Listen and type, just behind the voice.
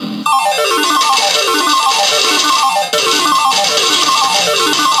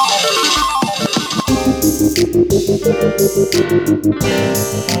Welcome to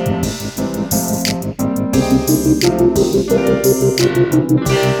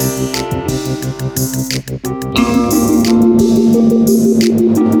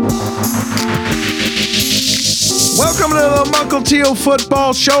the Muckle Teal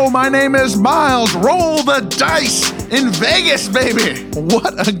Football Show. My name is Miles. Roll the dice in Vegas, baby.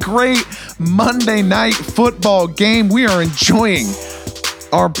 What a great Monday night football game. We are enjoying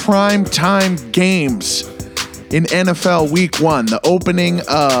our prime time games in NFL Week 1. The opening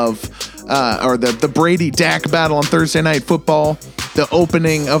of, the Brady-Dak battle on Thursday Night Football. The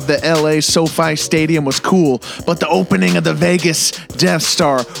opening of the LA SoFi Stadium was cool, but the opening of the Vegas Death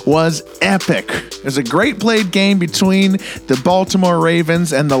Star was epic. It was a great played game between the Baltimore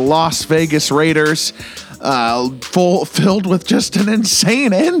Ravens and the Las Vegas Raiders, filled with just an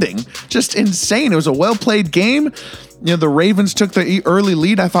insane ending. Just insane. It was a well-played game. You know, the Ravens took the early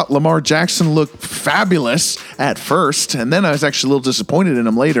lead. I thought Lamar Jackson looked fabulous at first, and then I was actually a little disappointed in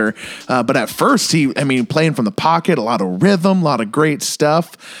him later. But at first, playing from the pocket, a lot of rhythm, a lot of great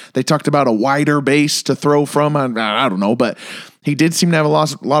stuff. They talked about a wider base to throw from. I don't know, but he did seem to have a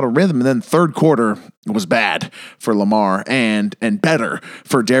lot of rhythm. And then third quarter was bad for Lamar and better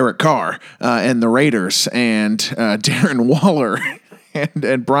for Derek Carr and the Raiders and Darren Waller.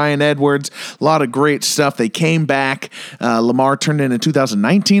 And Brian Edwards, a lot of great stuff. They came back. Lamar turned into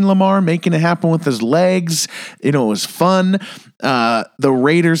 2019 Lamar, making it happen with his legs. You know, it was fun. The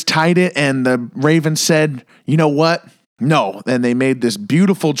Raiders tied it, and the Ravens said, you know what? No. And they made this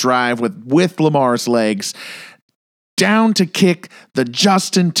beautiful drive with Lamar's legs down to kick the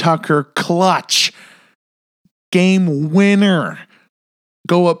Justin Tucker clutch game winner.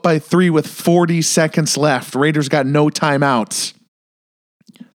 Go up by 3 with 40 seconds left. Raiders got no timeouts.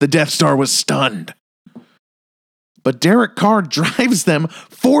 The Death Star was stunned. But Derek Carr drives them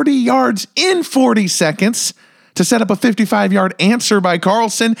 40 yards in 40 seconds to set up a 55-yard answer by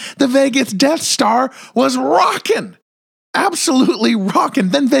Carlson. The Vegas Death Star was rocking. Absolutely rocking.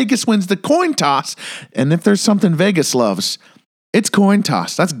 Then Vegas wins the coin toss. And if there's something Vegas loves, it's coin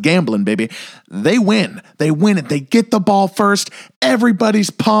toss. That's gambling, baby. They win. They win it. They get the ball first. Everybody's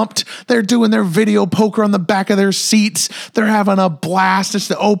pumped. They're doing their video poker on the back of their seats. They're having a blast. It's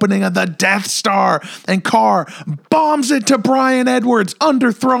the opening of the Death Star. And Carr bombs it to Brian Edwards.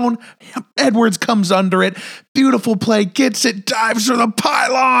 Underthrown. Edwards comes under it. Beautiful play. Gets it. Dives for the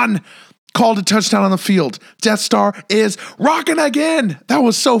pylon. Called a touchdown on the field. Death Star is rocking again. That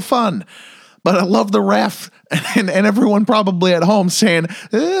was so fun. But I love the ref and everyone probably at home saying,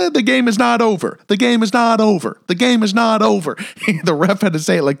 the game is not over. The game is not over. The game is not over. The ref had to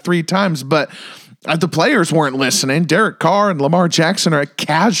say it like 3 times, but the players weren't listening. Derek Carr and Lamar Jackson are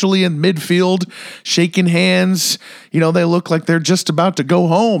casually in midfield, shaking hands. You know, they look like they're just about to go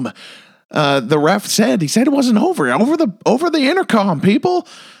home. The ref said it wasn't over. Over the intercom, people.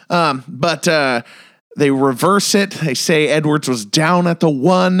 But they reverse it. They say Edwards was down at the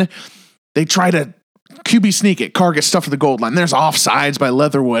 1. They try to QB sneak it. Carr gets stuffed at the goal line. There's offsides by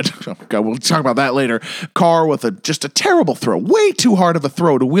Leatherwood. Oh, God, we'll talk about that later. Carr with just a terrible throw. Way too hard of a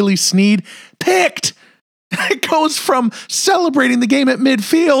throw to Willie Snead. Picked. It goes from celebrating the game at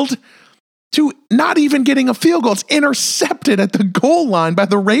midfield to not even getting a field goal. It's intercepted at the goal line by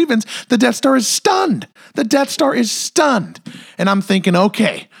the Ravens. The Death Star is stunned. The Death Star is stunned. And I'm thinking,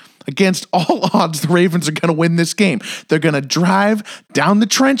 okay, against all odds, the Ravens are going to win this game. They're going to drive down the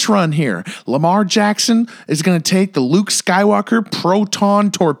trench run here. Lamar Jackson is going to take the Luke Skywalker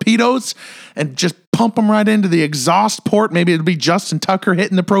proton torpedoes and just pump them right into the exhaust port. Maybe it'll be Justin Tucker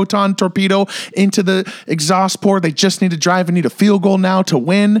hitting the proton torpedo into the exhaust port. They just need to drive and need a field goal now to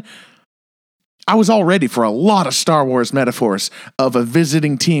win. I was all ready for a lot of Star Wars metaphors of a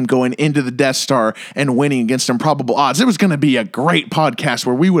visiting team going into the Death Star and winning against improbable odds. It was going to be a great podcast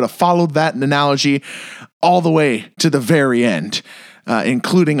where we would have followed that analogy all the way to the very end,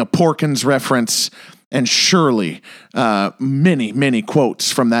 including a Porkins reference and surely many, many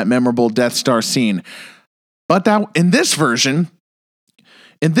quotes from that memorable Death Star scene. But that in this version,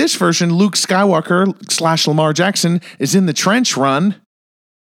 Luke Skywalker / Lamar Jackson is in the trench run.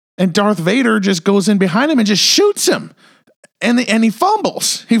 And Darth Vader just goes in behind him and just shoots him. And he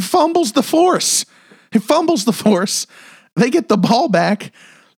fumbles. He fumbles the Force. They get the ball back.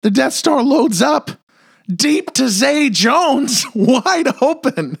 The Death Star loads up. Deep to Zay Jones. Wide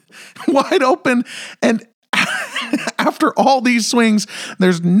open. And after all these swings,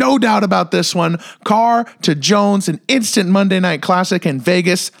 there's no doubt about this one. Carr to Jones, an instant Monday Night Classic in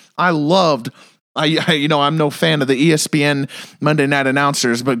Vegas. I loved I'm no fan of the ESPN Monday night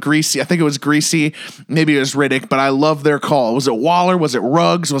announcers, but Greasy, I think it was Greasy, maybe it was Riddick, but I love their call. Was it Waller? Was it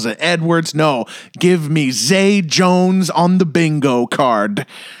Ruggs? Was it Edwards? No, give me Zay Jones on the bingo card.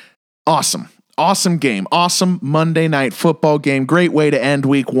 Awesome game. Awesome Monday night football game. Great way to end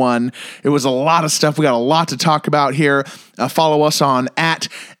week one. It was a lot of stuff. We got a lot to talk about here. Follow us on at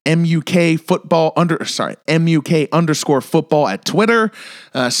MUK_football at Twitter.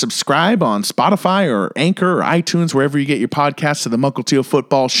 Subscribe on Spotify or Anchor or iTunes, wherever you get your podcasts to the Mukilteo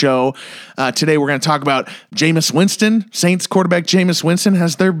Football Show. Today we're going to talk about Jameis Winston, Saints quarterback Jameis Winston.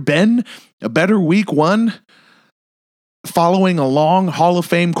 Has there been a better week one following a long Hall of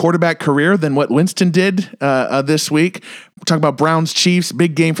Fame quarterback career than what Winston did this week? We'll talk about Browns Chiefs,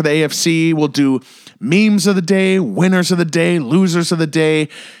 big game for the AFC. We'll do memes of the day, winners of the day, losers of the day,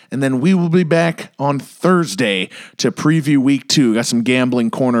 and then we will be back on Thursday to preview week two. Got some gambling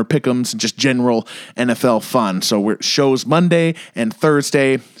corner pick'ems and just general NFL fun. So we're shows Monday and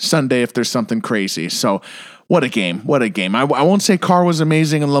Thursday, Sunday if there's something crazy. So what a game. I won't say Carr was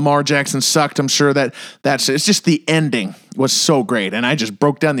amazing and Lamar Jackson sucked. I'm sure it's just the ending was so great. And I just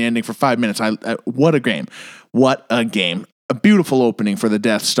broke down the ending for 5 minutes. What a game. What a game. A beautiful opening for the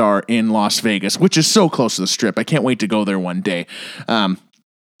Death Star in Las Vegas, which is so close to the Strip. I can't wait to go there one day. And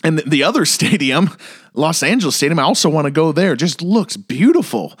the other stadium, Los Angeles Stadium, I also want to go there. Just looks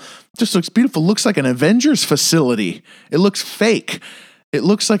beautiful. Looks like an Avengers facility. It looks fake. It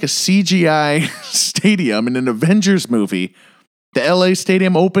looks like a CGI stadium in an Avengers movie. The LA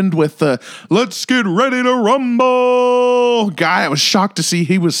stadium opened with the "Let's get ready to rumble" guy. I was shocked to see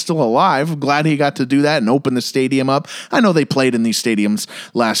he was still alive. Glad he got to do that and open the stadium up. I know they played in these stadiums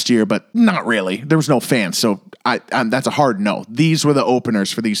last year, but not really. There was no fans, so that's a hard no. These were the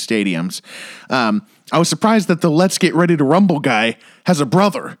openers for these stadiums. I was surprised that the "Let's get ready to rumble" guy has a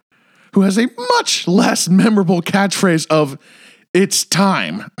brother who has a much less memorable catchphrase of "It's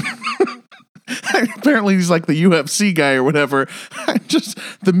time." Apparently he's like the UFC guy or whatever.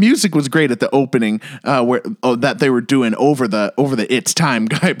 The music was great at the opening that they were doing over the "It's time"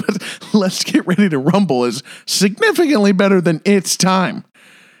 guy, but "Let's get ready to rumble" is significantly better than "It's time."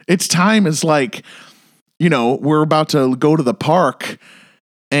 "It's time" is like, we're about to go to the park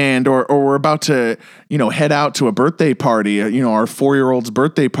and or we're about to, head out to a birthday party, our 4-year-old's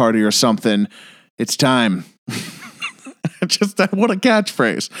birthday party or something. It's time. What a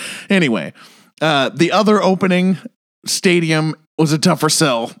catchphrase. Anyway, the other opening stadium was a tougher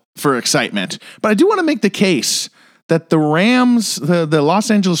sell for excitement, but I do want to make the case that the Rams, the Los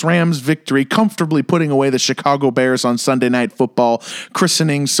Angeles Rams victory, comfortably putting away the Chicago Bears on Sunday Night Football,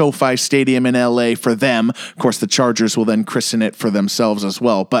 christening SoFi Stadium in LA for them. Of course, the Chargers will then christen it for themselves as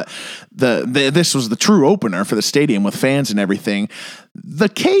well. But this was the true opener for the stadium with fans and everything. The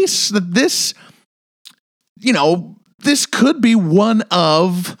case that this could be one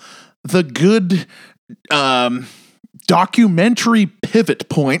of the good documentary pivot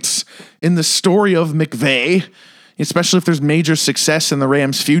points in the story of McVay, especially if there's major success in the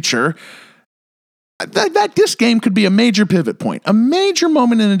Rams' future. That this game could be a major pivot point, a major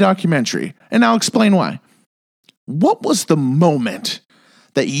moment in a documentary, and I'll explain why. What was the moment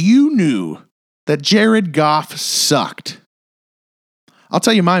that you knew that Jared Goff sucked? I'll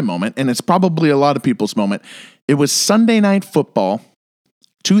tell you my moment, and it's probably a lot of people's moment. It was Sunday Night Football,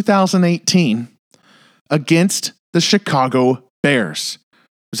 2018, against the Chicago Bears.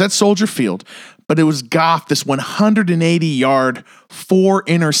 It was at Soldier Field, but it was Goff, this 180-yard,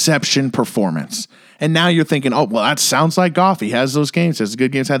 4-interception performance. And now you're thinking, oh, well, that sounds like Goff. He has those games, has the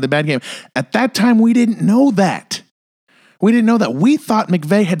good games, had the bad game. At that time, we didn't know that. We thought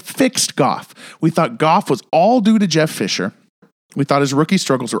McVay had fixed Goff. We thought Goff was all due to Jeff Fisher. We thought his rookie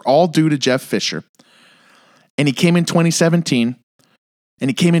struggles were all due to Jeff Fisher. And he came in 2017, and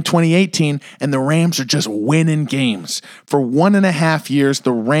he came in 2018, and the Rams are just winning games. For 1.5 years,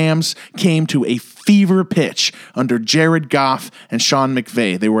 the Rams came to a fever pitch under Jared Goff and Sean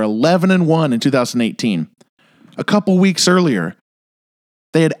McVay. They were 11-1 in 2018. A couple weeks earlier,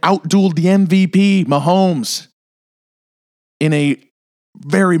 they had outdueled the MVP, Mahomes, in a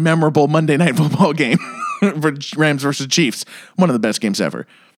very memorable Monday Night Football game for Rams versus Chiefs. One of the best games ever.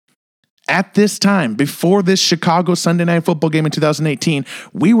 At this time, before this Chicago Sunday Night Football game in 2018,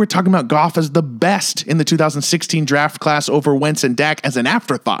 we were talking about Goff as the best in the 2016 draft class over Wentz and Dak as an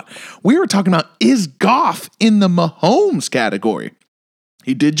afterthought. We were talking about, is Goff in the Mahomes category?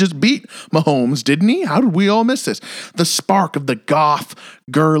 He did just beat Mahomes, didn't he? How did we all miss this? The spark of the Goff,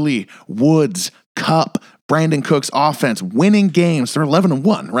 Gurley, Woods, Kupp, Brandon Cooks offense, winning games. They're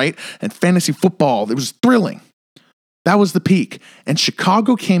 11-1, right? And fantasy football, it was thrilling. That was the peak. And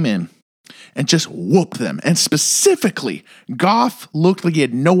Chicago came in and just whoop them. And specifically, Goff looked like he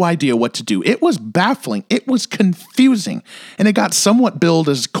had no idea what to do. It was baffling. It was confusing. And it got somewhat billed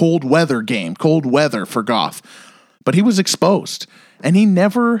as cold weather for Goff. But he was exposed. And he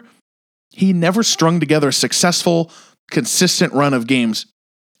never strung together a successful, consistent run of games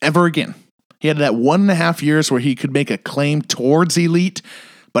ever again. He had that 1.5 years where he could make a claim towards elite.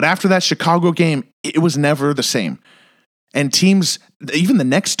 But after that Chicago game, it was never the same. And teams, even the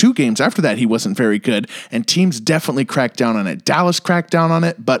next 2 games after that, he wasn't very good. And teams definitely cracked down on it. Dallas cracked down on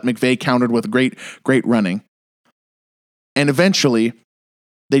it, but McVay countered with great running. And eventually,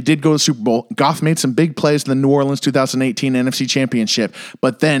 they did go to the Super Bowl. Goff made some big plays in the New Orleans 2018 NFC Championship,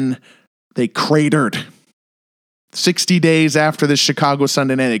 but then they cratered. 60 days after this Chicago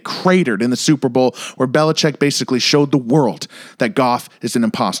Sunday night, they cratered in the Super Bowl, where Belichick basically showed the world that Goff is an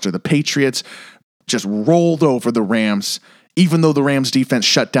imposter. The Patriots just rolled over the Rams, even though the Rams defense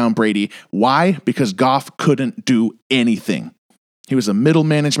shut down Brady. Why? Because Goff couldn't do anything. He was a middle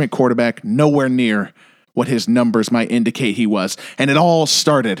management quarterback, nowhere near what his numbers might indicate he was. And it all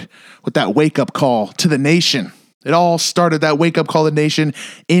started with that wake-up call to the nation. It all started that wake-up call to the nation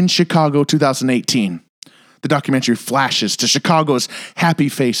in Chicago 2018. The documentary flashes to Chicago's happy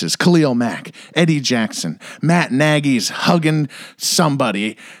faces. Khalil Mack, Eddie Jackson, Matt Nagy's hugging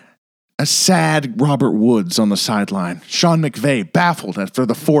somebody. A sad Robert Woods on the sideline. Sean McVay baffled after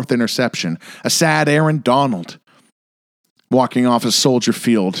the 4th interception. A sad Aaron Donald walking off of Soldier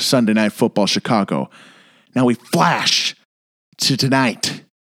Field, Sunday Night Football, Chicago. Now we flash to tonight,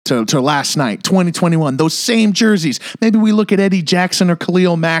 to last night, 2021. Those same jerseys. Maybe we look at Eddie Jackson or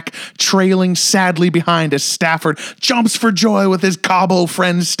Khalil Mack trailing sadly behind as Stafford jumps for joy with his Cabo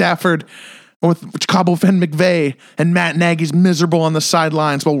friend Stafford. With Cabo friend McVay, and Matt Nagy's miserable on the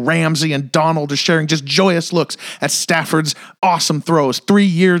sidelines, while Ramsey and Donald are sharing just joyous looks at Stafford's awesome throws. 3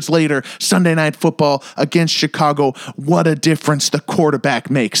 years later, Sunday Night Football against Chicago. What a difference the quarterback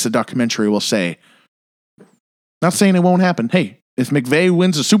makes, the documentary will say. Not saying it won't happen. Hey, if McVay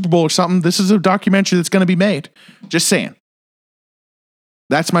wins a Super Bowl or something, this is a documentary that's going to be made. Just saying.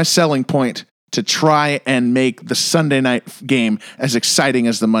 That's my selling point to try and make the Sunday night game as exciting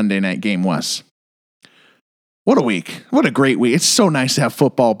as the Monday night game was. What a week. What a great week. It's so nice to have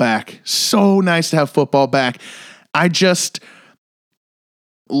football back. So nice to have football back. I just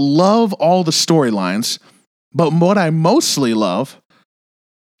love all the storylines, but what I mostly love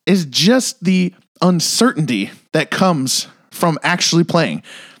is just the uncertainty that comes from actually playing.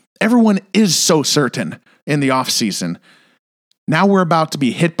 Everyone is so certain in the offseason. Now we're about to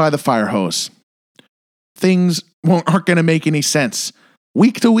be hit by the fire hose. Things aren't going to make any sense.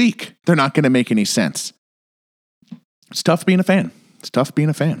 Week to week, they're not going to make any sense. It's tough being a fan.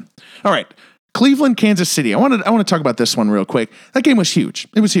 All right, Cleveland, Kansas City. I want to talk about this one real quick. That game was huge.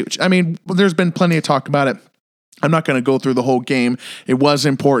 It was huge. I mean, there's been plenty of talk about it. I'm not going to go through the whole game. It was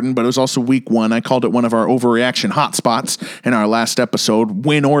important, but it was also week 1. I called it one of our overreaction hotspots in our last episode,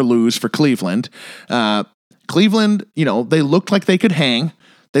 win or lose for Cleveland. Cleveland, they looked like they could hang.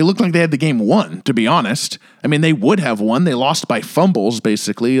 They looked like they had the game won, to be honest. I mean, they would have won. They lost by fumbles,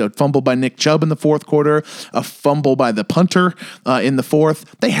 basically. A fumble by Nick Chubb in the 4th quarter, a fumble by the punter in the 4th.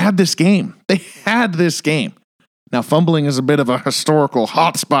 They had this game. Now, fumbling is a bit of a historical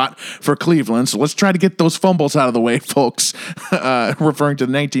hotspot for Cleveland, so let's try to get those fumbles out of the way, folks. Referring to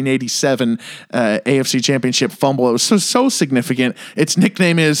the 1987 AFC Championship fumble. It was so significant. Its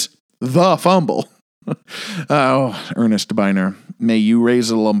nickname is The Fumble. Ernest Biner, may you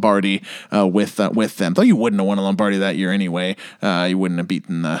raise a Lombardi with them. Though you wouldn't have won a Lombardi that year anyway. You wouldn't have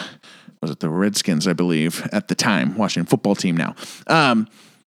beaten the Redskins, I believe, at the time. Washington football team now.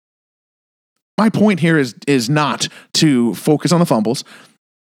 My point here is not to focus on the fumbles,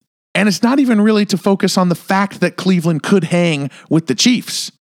 and it's not even really to focus on the fact that Cleveland could hang with the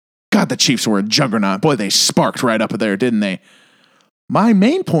Chiefs. God, the Chiefs were a juggernaut. Boy, they sparked right up there, didn't they? My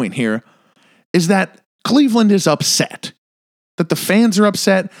main point here is that Cleveland is upset, that the fans are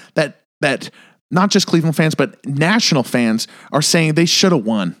upset, that not just Cleveland fans, but national fans are saying they should have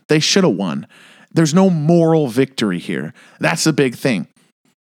won. They should have won. There's no moral victory here. That's the big thing.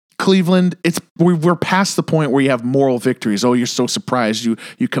 Cleveland, we're past the point where you have moral victories. Oh, you're so surprised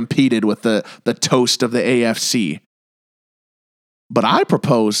you competed with the toast of the AFC. But I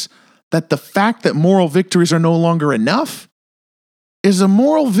propose that the fact that moral victories are no longer enough is a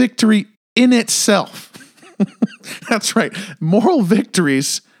moral victory in itself. That's right. Moral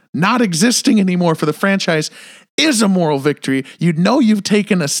victories not existing anymore for the franchise is a moral victory. You know you've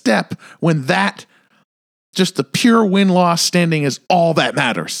taken a step when that, just the pure win-loss standing is all that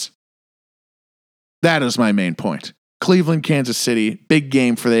matters. That is my main point. Cleveland, Kansas City, big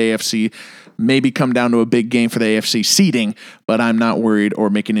game for the AFC. Maybe come down to a big game for the AFC seeding, but I'm not worried or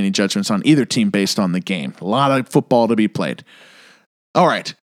making any judgments on either team based on the game. A lot of football to be played. All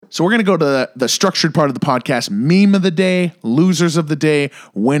right. So we're going to go to the structured part of the podcast, meme of the day, losers of the day,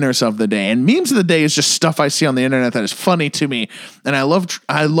 winners of the day. And memes of the day is just stuff I see on the internet that is funny to me. And I love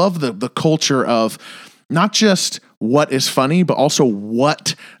the culture of not just what is funny, but also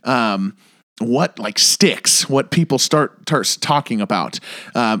what like sticks, what people start talking about.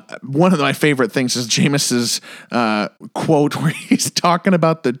 One of my favorite things is Jameis's quote where he's talking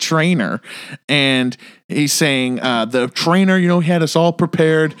about the trainer, and he's saying the trainer, he had us all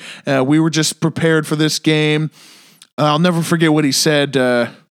prepared. We were just prepared for this game. I'll never forget what he said.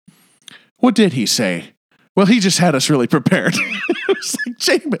 What did he say? Well, he just had us really prepared. It's like,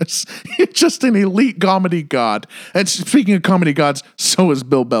 Jameis, you're just an elite comedy god. And speaking of comedy gods, so is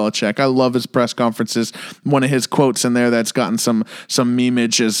Bill Belichick. I love his press conferences. One of his quotes in there that's gotten some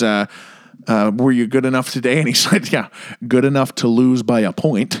memeage is, were you good enough today? And he said, yeah, good enough to lose by a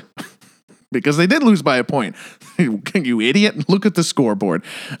point. Because they did lose by a point. You idiot. Look at the scoreboard.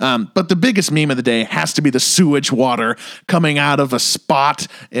 But the biggest meme of the day has to be the sewage water coming out of a spot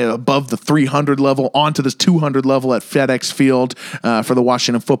above the 300 level onto the 200 level at FedEx Field for the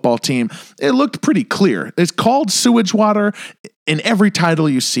Washington football team. It looked pretty clear. It's called sewage water in every title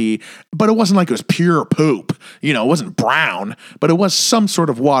you see, but it wasn't like it was pure poop. It wasn't brown, but it was some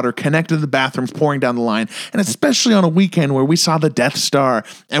sort of water connected to the bathrooms pouring down the line. And especially on a weekend where we saw the Death Star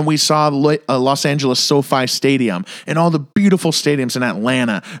and we saw Los Angeles SoFi Stadium and all the beautiful stadiums in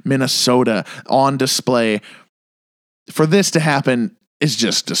Atlanta, Minnesota on display. For this to happen is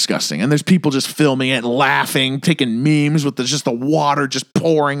just disgusting. And there's people just filming it, laughing, taking memes with just the water just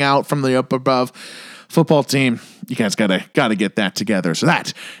pouring out from the up above. Football team, you guys gotta get that together. So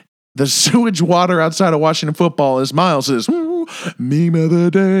the sewage water outside of Washington football is Miles's meme of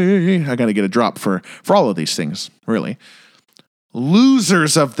the day. I gotta get a drop for all of these things, really.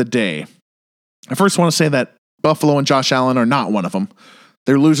 Losers of the day. I first want to say that Buffalo and Josh Allen are not one of them.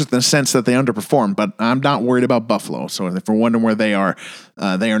 They're losers in the sense that they underperformed, but I'm not worried about Buffalo. So if we're wondering where they are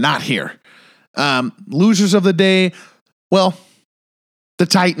not here. Losers of the day, well, the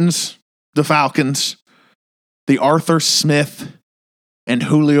Titans, the Falcons, the Arthur Smith and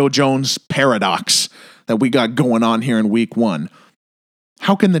Julio Jones paradox that we got going on here in week 1.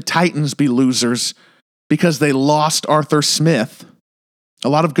 How can the Titans be losers because they lost Arthur Smith? A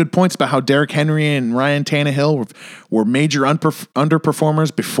lot of good points about how Derrick Henry and Ryan Tannehill were major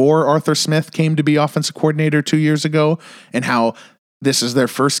underperformers before Arthur Smith came to be offensive coordinator 2 years ago, and how this is their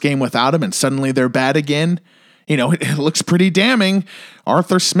first game without him and suddenly they're bad again. It looks pretty damning.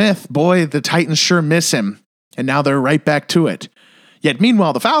 Arthur Smith, boy, the Titans sure miss him. And now they're right back to it. Yet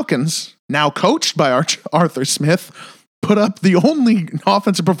meanwhile, the Falcons, now coached by Arthur Smith, put up the only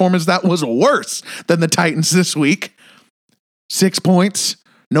offensive performance that was worse than the Titans this week. 6 points,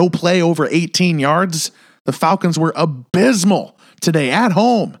 no play over 18 yards. The Falcons were abysmal today at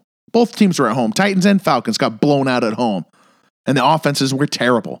home. Both teams were at home. Titans and Falcons got blown out at home. And the offenses were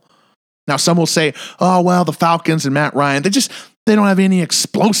terrible. Now, some will say, oh, well, the Falcons and Matt Ryan, they don't have any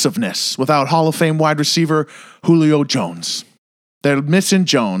explosiveness without Hall of Fame wide receiver Julio Jones. They're missing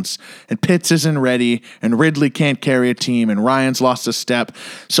Jones, and Pitts isn't ready, and Ridley can't carry a team, and Ryan's lost a step.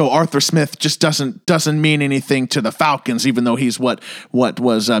 So Arthur Smith just doesn't mean anything to the Falcons, even though he's what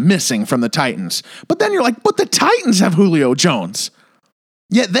was missing from the Titans. But then you're like, but the Titans have Julio Jones.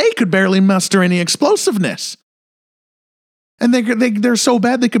 Yet they could barely muster any explosiveness. And they're so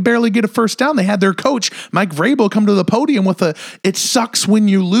bad they could barely get a first down. They had their coach, Mike Vrabel, come to the podium with "It sucks when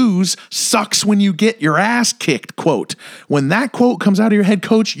you lose, sucks when you get your ass kicked" quote. When that quote comes out of your head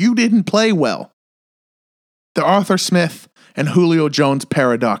coach, you didn't play well. The Arthur Smith and Julio Jones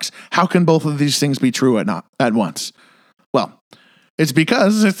paradox. How can both of these things be true at once? Well, it's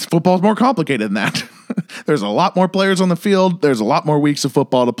because football's more complicated than that. There's a lot more players on the field. There's a lot more weeks of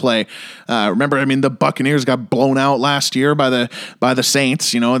football to play. Remember, the Buccaneers got blown out last year by the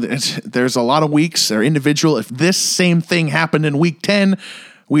Saints. There's a lot of weeks. They're individual. If this same thing happened in week 10,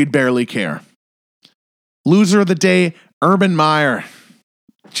 we'd barely care. Loser of the day, Urban Meyer.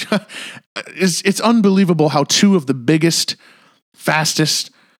 It's unbelievable how two of the biggest,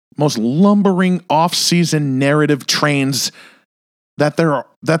 fastest, most lumbering off-season narrative trains that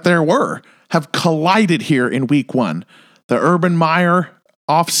there were have collided here in week 1. The Urban Meyer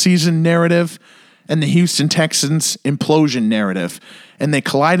off-season narrative and the Houston Texans implosion narrative. And they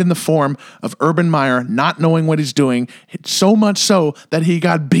collide in the form of Urban Meyer not knowing what he's doing, so much so that he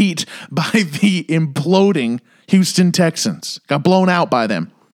got beat by the imploding Houston Texans, got blown out by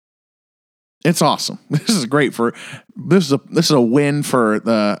them. It's awesome. This is a win for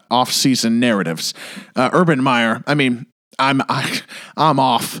the off-season narratives. Urban Meyer, I mean, I'm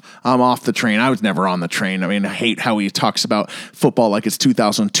off the train. I was never on the train. I mean, I hate how he talks about football like it's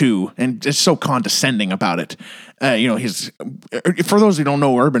 2002 and just so condescending about it. For those who don't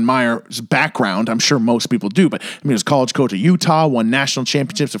know Urban Meyer's background, I'm sure most people do, but I mean, he was college coach at Utah, won national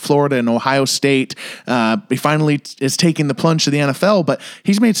championships at Florida and Ohio State. He finally is taking the plunge to the NFL, but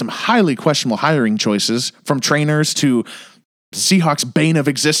he's made some highly questionable hiring choices, from trainers to Seahawks' bane of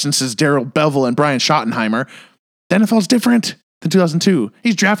existences, Darrell Bevell and Brian Schottenheimer. The NFL's different than 2002.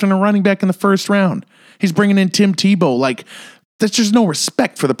 He's drafting a running back in the first round. He's bringing in Tim Tebow. Like, there's just no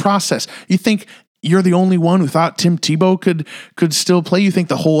respect for the process. You think you're the only one who thought Tim Tebow could still play? You think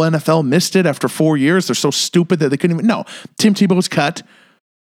the whole NFL missed it after 4 years? They're so stupid that they couldn't even. No, Tim Tebow's cut.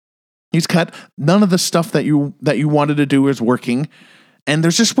 He's cut. None of the stuff that you wanted to do is working. And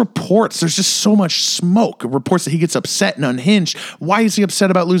there's just reports. There's just so much smoke. Reports that he gets upset and unhinged. Why is he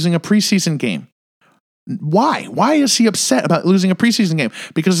upset about losing a preseason game? Why? Why is he upset about losing a preseason game?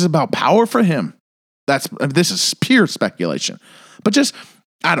 Because it's about power for him. This is pure speculation. But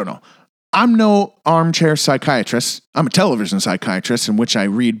I don't know. I'm no armchair psychiatrist. I'm a television psychiatrist in which I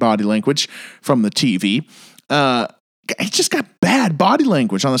read body language from the TV. He just got bad body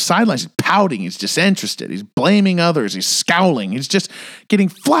language on the sidelines. He's pouting. He's disinterested. He's blaming others. He's scowling. He's just getting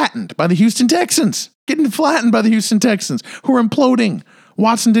flattened by the Houston Texans. Who are imploding.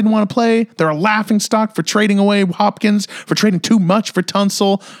 Watson didn't want to play. They're a laughingstock for trading away Hopkins, for trading too much for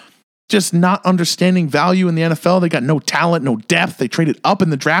Tunsil. Just not understanding value in the NFL. They got no talent, no depth. They traded up in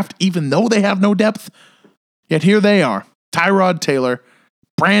the draft even though they have no depth. Yet here they are. Tyrod Taylor,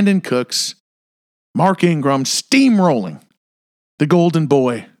 Brandon Cooks, Mark Ingram steamrolling the golden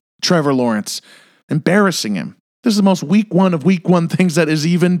boy, Trevor Lawrence, embarrassing him. This is the most week one things that is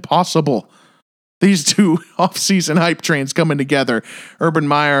even possible. These two off-season hype trains coming together. Urban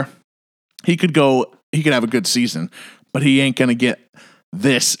Meyer, he could have a good season, but he ain't going to get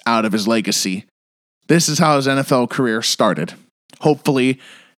this out of his legacy. This is how his NFL career started. Hopefully,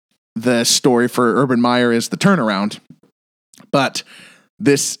 the story for Urban Meyer is the turnaround, but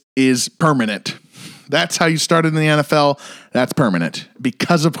this is permanent. That's how you started in the NFL. That's permanent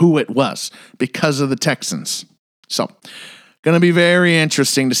because of who it was, because of the Texans. So, going to be very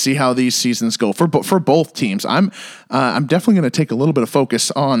interesting to see how these seasons go for both teams. I'm definitely going to take a little bit of focus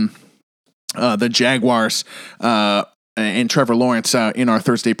on the Jaguars and Trevor Lawrence in our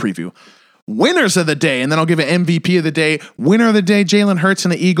Thursday preview. Winners of the day, and then I'll give an MVP of the day. Winner of the day, Jalen Hurts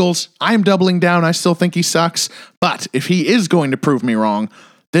and the Eagles. I'm doubling down. I still think he sucks, but if he is going to prove me wrong,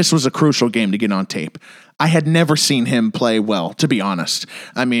 this was a crucial game to get on tape. I had never seen him play well, to be honest.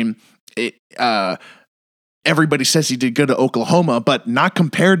 I mean, everybody says he did good at Oklahoma, but not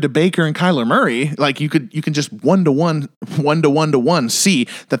compared to Baker and Kyler Murray. Like you can just one to one see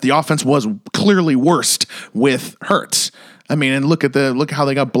that the offense was clearly worst with Hurts. I mean, and look at how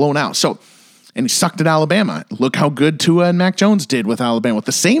they got blown out. So, and he sucked at Alabama. Look how good Tua and Mac Jones did with Alabama with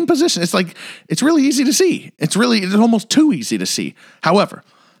the same position. It's really easy to see. It's almost too easy to see. However,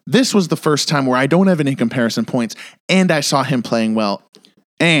 this was the first time where I don't have any comparison points, and I saw him playing well,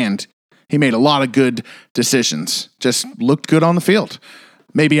 and he made a lot of good decisions. Just looked good on the field.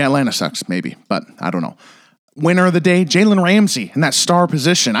 Maybe Atlanta sucks, but I don't know. Winner of the day, Jalen Ramsey in that star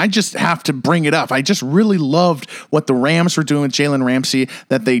position. I just have to bring it up. I just really loved what the Rams were doing with Jalen Ramsey,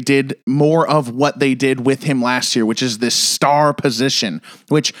 that they did more of what they did with him last year, which is this star position,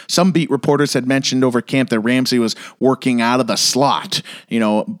 which some beat reporters had mentioned over camp that Ramsey was working out of the slot.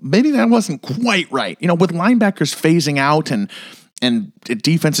 Maybe that wasn't quite right. With linebackers phasing out and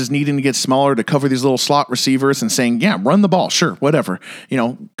defenses needing to get smaller to cover these little slot receivers and saying, yeah, run the ball. Sure, whatever.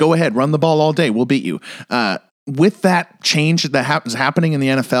 Go ahead, run the ball all day. We'll beat you. With that change that happening in the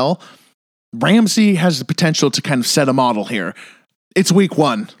NFL, Ramsey has the potential to kind of set a model here. It's week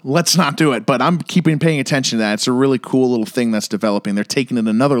one. Let's not do it. But I'm paying attention to that. It's a really cool little thing that's developing. They're taking it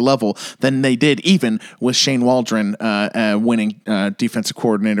another level than they did even with Shane Waldron winning defensive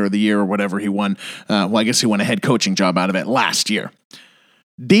coordinator of the year or whatever he won. I guess he won a head coaching job out of it last year.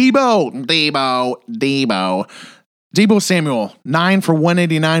 Deebo Samuel, 9 for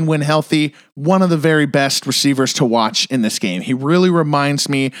 189 when healthy. One of the very best receivers to watch in this game. He really reminds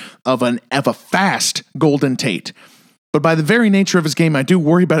me of a fast Golden Tate. But by the very nature of his game, I do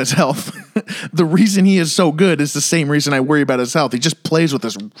worry about his health. The reason he is so good is the same reason I worry about his health. He just plays with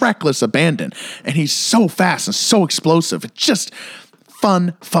this reckless abandon, and he's so fast and so explosive. It just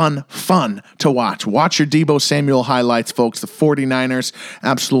fun to watch. Watch your Deebo Samuel highlights, folks. The 49ers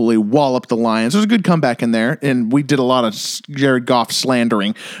absolutely walloped the Lions. There's a good comeback in there, and we did a lot of Jared Goff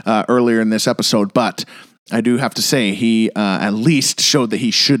slandering earlier in this episode, but I do have to say he at least showed that he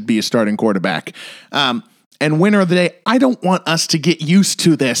should be a starting quarterback. And winner of the day, I don't want us to get used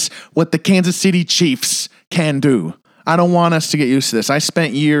to this, what the Kansas City Chiefs can do. I don't want us to get used to this. I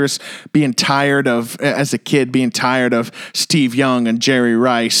spent years as a kid, being tired of Steve Young and Jerry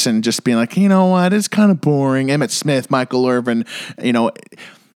Rice and just being like, you know what, it's kind of boring. Emmitt Smith, Michael Irvin,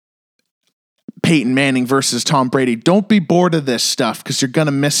 Peyton Manning versus Tom Brady. Don't be bored of this stuff because you're going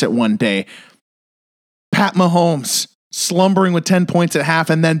to miss it one day. Pat Mahomes slumbering with 10 points at half,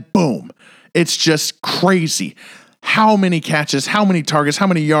 and then boom. It's just crazy. How many catches, how many targets, how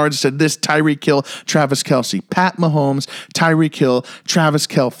many yards did this Tyreek Hill, Travis Kelce? Pat Mahomes, Tyreek Hill, Travis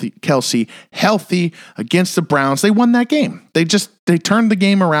Kelce, healthy against the Browns. They won that game. They turned the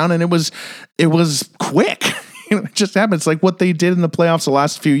game around, and it was quick. It just happened. It's like what they did in the playoffs the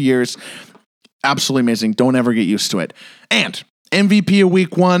last few years. Absolutely amazing. Don't ever get used to it. And MVP of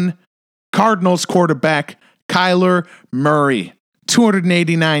week 1, Cardinals quarterback Kyler Murray,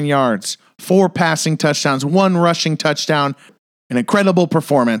 289 yards, 4 passing touchdowns, 1 rushing touchdown, an incredible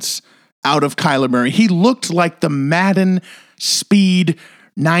performance out of Kyler Murray. He looked like the Madden Speed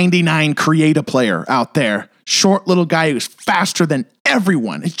 99 creative player out there. Short little guy who was faster than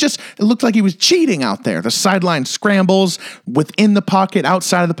everyone. It looked like he was cheating out there. The sideline scrambles within the pocket,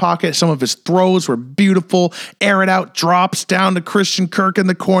 outside of the pocket. Some of his throws were beautiful. Air it out, drops down to Christian Kirk in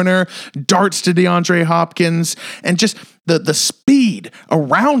the corner, darts to DeAndre Hopkins, and just the speed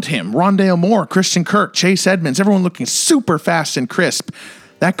around him. Rondale Moore, Christian Kirk, Chase Edmonds, everyone looking super fast and crisp.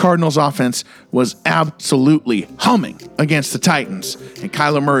 That Cardinals offense was absolutely humming against the Titans, and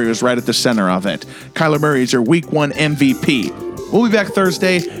Kyler Murray was right at the center of it. Kyler Murray is your Week 1 MVP. We'll be back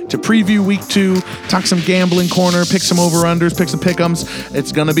Thursday to preview Week 2, talk some gambling corner, pick some over-unders, pick some pick-ems.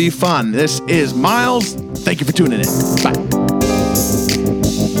 It's going to be fun. This is Miles. Thank you for tuning in. Bye.